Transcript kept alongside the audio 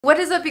What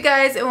is up, you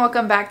guys, and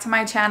welcome back to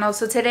my channel.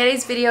 So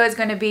today's video is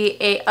going to be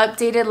a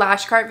updated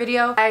lash cart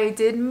video. I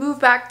did move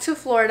back to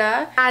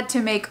Florida. I had to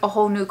make a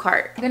whole new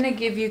cart. I'm going to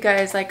give you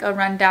guys like a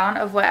rundown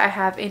of what I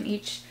have in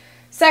each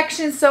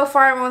section. So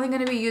far I'm only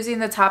going to be using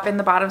the top and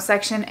the bottom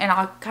section, and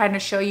I'll kind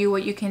of show you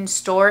what you can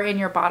store in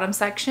your bottom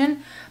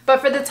section. But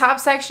for the top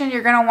section,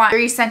 you're going to want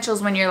your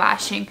essentials when you're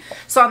lashing.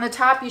 So on the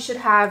top, you should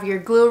have your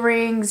glue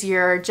rings,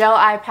 your gel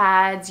eye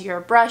pads,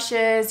 your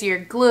brushes, your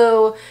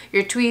glue,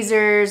 your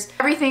tweezers,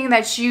 everything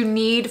that you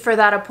need for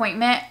that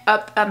appointment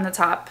up on the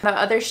top. The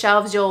other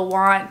shelves, you'll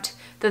want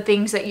the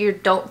things that you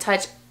don't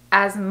touch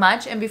as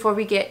much. And before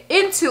we get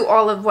into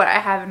all of what I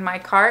have in my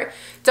cart,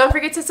 don't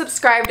forget to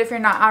subscribe if you're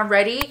not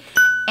already,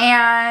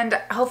 and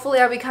hopefully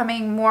I'll be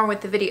coming more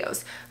with the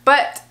videos.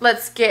 But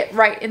let's get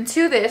right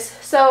into this.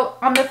 So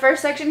on the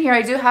first section here,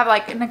 I do have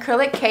like an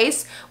acrylic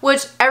case,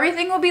 which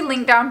everything will be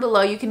linked down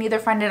below. You can either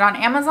find it on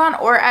Amazon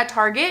or at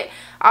Target.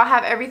 I'll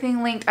have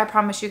everything linked, I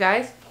promise you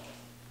guys.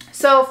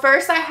 So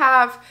first I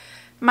have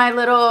my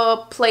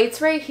little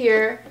plates right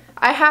here.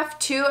 I have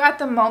two at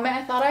the moment.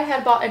 I thought I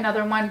had bought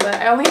another one, but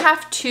I only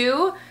have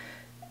two.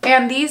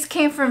 And these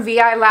came from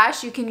VI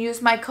Lash. You can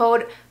use my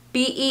code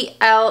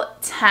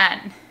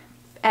BEL10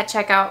 at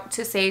checkout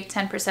to save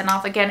 10%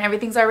 off. Again,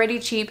 everything's already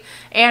cheap.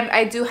 And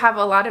I do have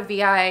a lot of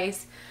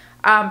VI's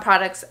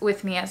products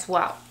with me as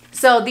well.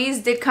 So these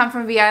did come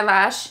from VI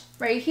Lash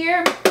right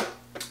here.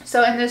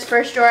 So in this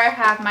first drawer, I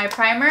have my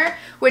primer,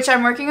 which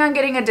I'm working on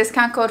getting a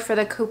discount code for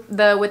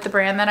with the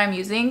brand that I'm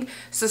using.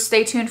 So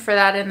stay tuned for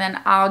that, and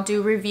then I'll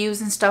do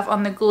reviews and stuff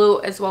on the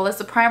glue as well as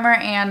the primer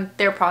and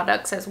their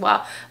products as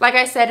well. Like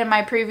I said in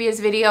my previous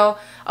video,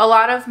 a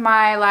lot of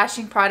my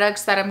lashing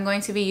products that I'm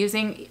going to be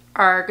using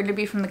are going to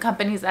be from the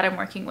companies that I'm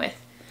working with.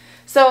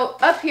 So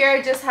up here,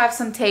 I just have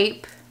some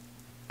tape.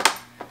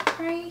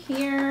 Right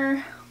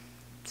here,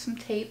 some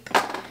tape.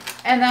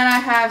 And then I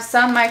have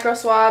some micro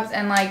swabs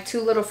and like two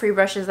little free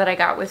brushes that I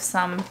got with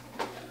some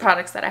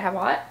products that I have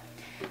bought.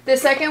 The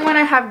second one,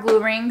 I have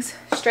glue rings,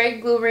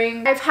 straight glue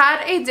ring. I've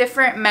had a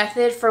different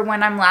method for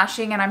when I'm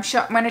lashing, and I'm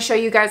going to show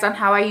you guys on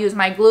how I use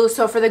my glue.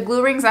 So for the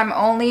glue rings, I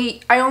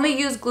only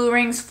use glue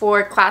rings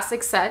for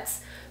classic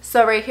sets.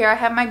 So right here I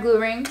have my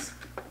glue rings.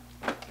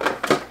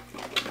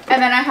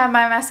 And then I have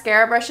my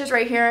mascara brushes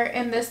right here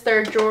in this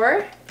third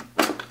drawer.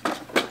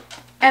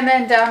 And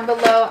then down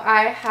below,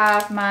 I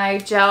have my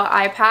gel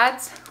eye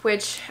pads,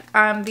 which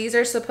these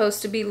are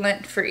supposed to be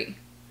lint free.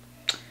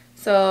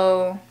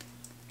 So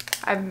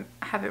I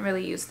haven't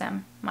really used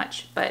them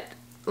much, but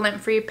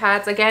lint free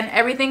pads. Again,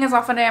 everything is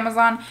off on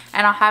Amazon,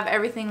 and I'll have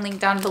everything linked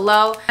down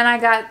below. And I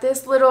got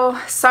this little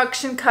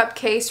suction cup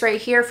case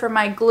right here for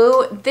my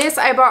glue. This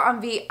I bought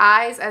on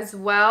VI's as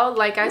well.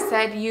 Like I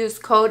said, use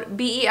code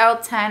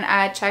BEL10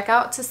 at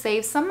checkout to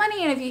save some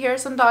money. And if you hear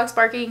some dogs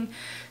barking,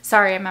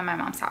 sorry, I'm at my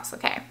mom's house,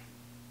 okay?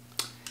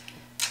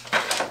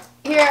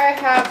 Here I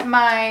have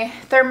my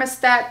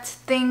thermostat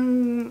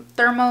thing,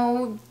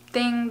 thermo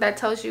thing that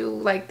tells you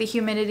like the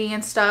humidity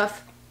and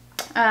stuff.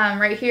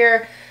 Right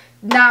here.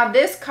 Now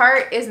this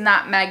cart is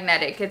not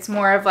magnetic. It's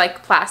more of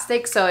like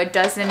plastic, so it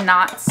does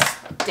not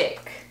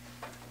stick.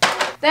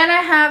 Then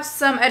I have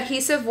some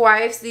adhesive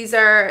wipes. These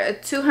are a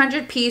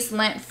 200 piece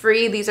lint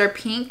free. These are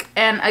pink,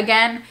 and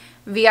again,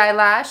 VI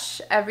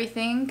Lash.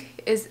 Everything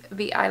is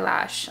VI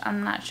Lash.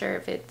 I'm not sure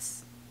if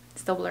it's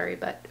still blurry,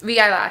 but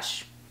VI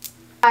Lash.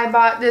 I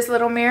bought this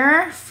little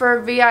mirror for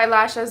VI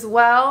Lash as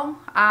well,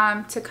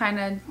 to kind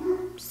of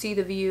see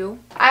the view.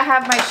 I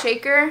have my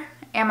shaker,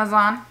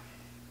 Amazon.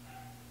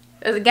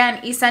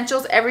 Again,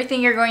 essentials,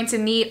 everything you're going to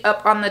need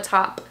up on the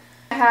top.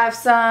 I have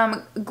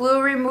some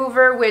glue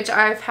remover, which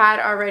I've had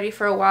already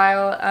for a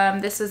while.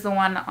 This is the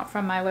one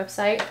from my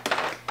website.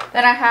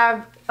 Then I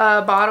have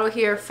a bottle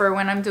here for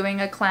when I'm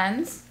doing a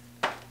cleanse.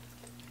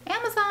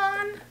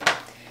 Amazon.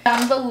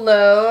 Down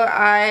below,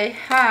 I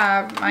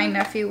have, my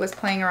nephew was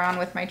playing around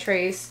with my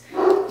trays.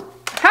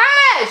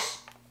 Hush!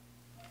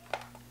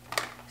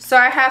 So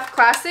I have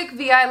classic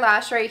VI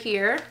Lash right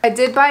here. I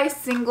did buy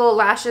single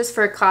lashes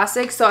for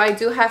classic, so I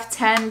do have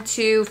 10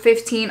 to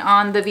 15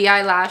 on the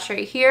VI Lash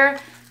right here.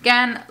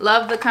 Again,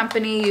 love the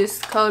company. Use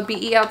code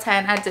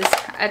BEL10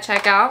 at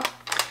checkout.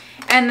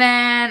 And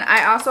then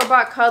I also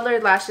bought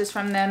colored lashes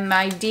from them,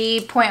 my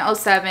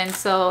D.07.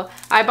 So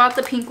I bought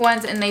the pink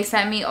ones, and they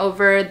sent me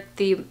over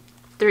the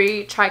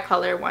 3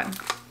 tricolor one.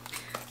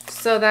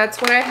 So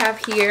that's what I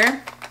have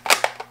here.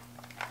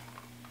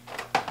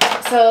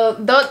 So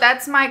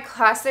that's my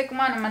classic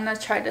one. I'm gonna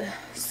try to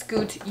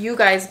scoot you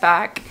guys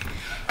back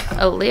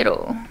a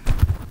little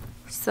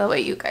so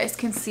that you guys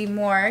can see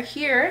more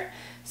here.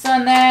 So,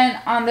 and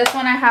then on this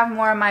one, I have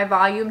more of my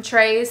volume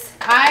trays.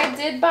 I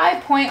did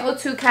buy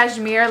 0.02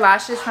 cashmere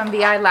lashes from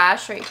VI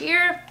Lash right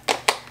here.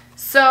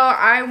 So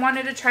I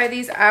wanted to try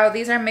these out.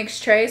 These are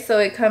mixed trays, so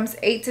it comes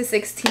 8 to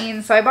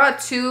 16. So I bought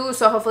 2,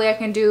 so hopefully I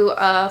can do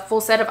a full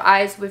set of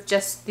eyes with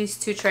just these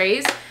 2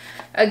 trays.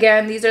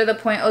 Again, these are the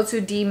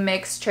 0.02D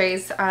mixed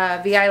trays,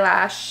 VI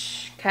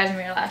Lash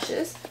cashmere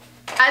lashes.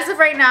 As of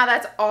right now,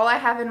 that's all I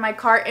have in my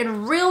cart,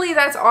 and really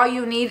that's all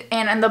you need.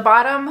 And in the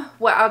bottom,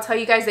 what I'll tell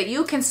you guys that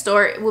you can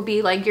store will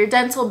be like your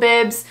dental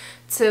bibs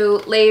to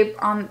lay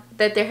on,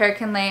 that their hair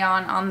can lay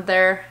on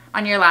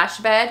your lash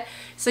bed.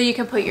 So you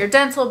can put your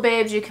dental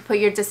bibs, you can put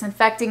your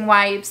disinfecting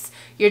wipes,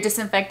 your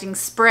disinfecting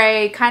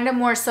spray, kind of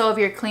more so of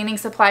your cleaning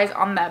supplies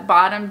on that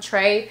bottom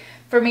tray.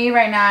 For me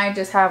right now, I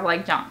just have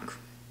like junk,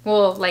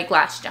 well, like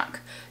lash junk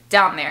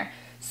down there.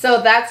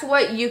 So that's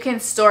what you can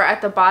store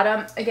at the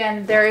bottom.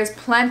 Again, there is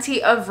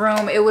plenty of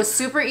room. It was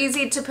super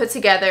easy to put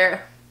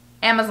together.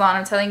 Amazon,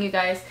 I'm telling you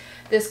guys,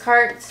 this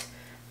cart,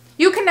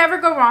 you can never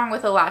go wrong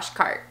with a lash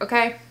cart,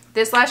 okay?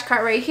 This lash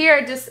cart right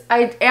here,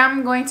 I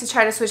am going to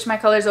try to switch my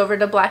colors over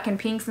to black and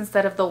pinks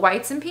instead of the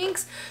whites and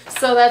pinks.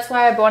 So that's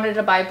why I wanted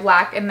to buy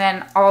black, and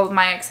then all of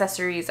my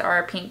accessories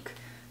are pink.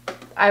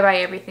 I buy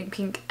everything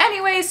pink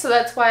anyway, so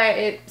that's why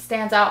it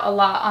stands out a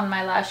lot on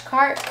my lash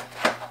cart.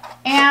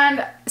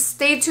 And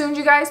stay tuned,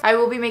 you guys. I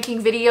will be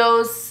making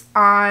videos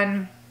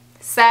on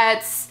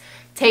sets,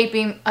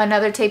 taping,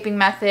 another taping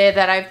method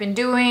that I've been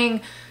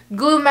doing,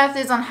 glue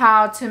methods on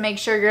how to make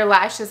sure your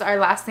lashes are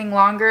lasting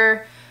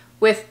longer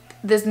with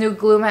this new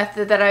glue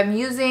method that I'm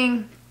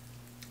using.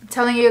 I'm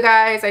telling you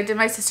guys, I did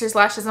my sister's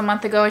lashes a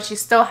month ago and she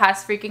still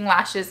has freaking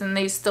lashes and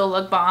they still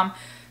look bomb.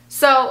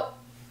 So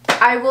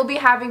I will be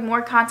having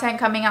more content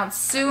coming out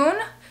soon.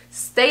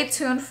 Stay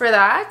tuned for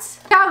that.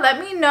 Yeah, let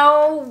me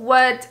know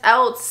what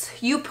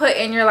else you put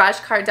in your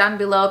lash cart down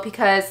below,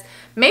 because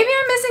maybe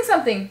I'm missing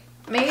something.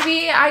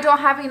 Maybe I don't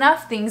have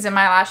enough things in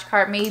my lash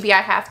cart. Maybe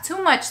I have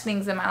too much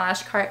things in my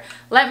lash cart.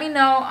 Let me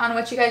know on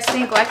what you guys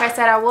think. Like I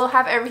said, I will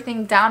have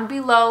everything down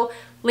below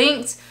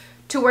linked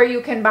to where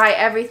you can buy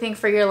everything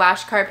for your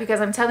lash cart,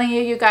 because I'm telling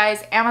you, you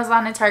guys,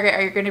 Amazon and Target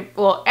are gonna,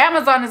 well,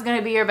 Amazon is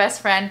gonna be your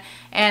best friend.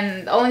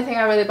 And the only thing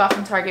I really bought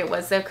from Target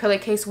was the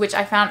acrylic case, which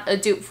I found a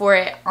dupe for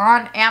it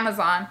on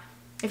Amazon.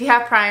 If you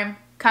have Prime,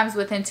 comes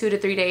within 2 to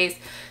 3 days.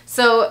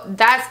 So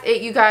that's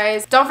it, you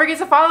guys. Don't forget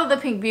to follow the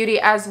Pink Beauty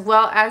as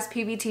well as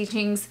PB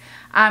Teachings.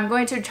 I'm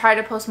going to try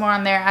to post more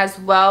on there as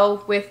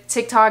well, with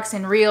TikToks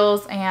and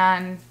Reels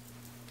and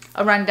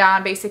a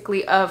rundown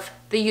basically of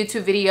the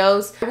YouTube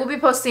videos. I will be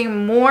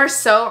posting more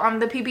so on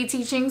the PB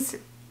Teachings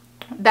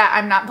that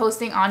I'm not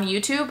posting on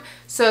YouTube.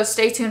 So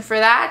stay tuned for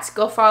that.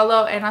 Go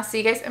follow, and I'll see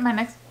you guys in my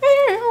next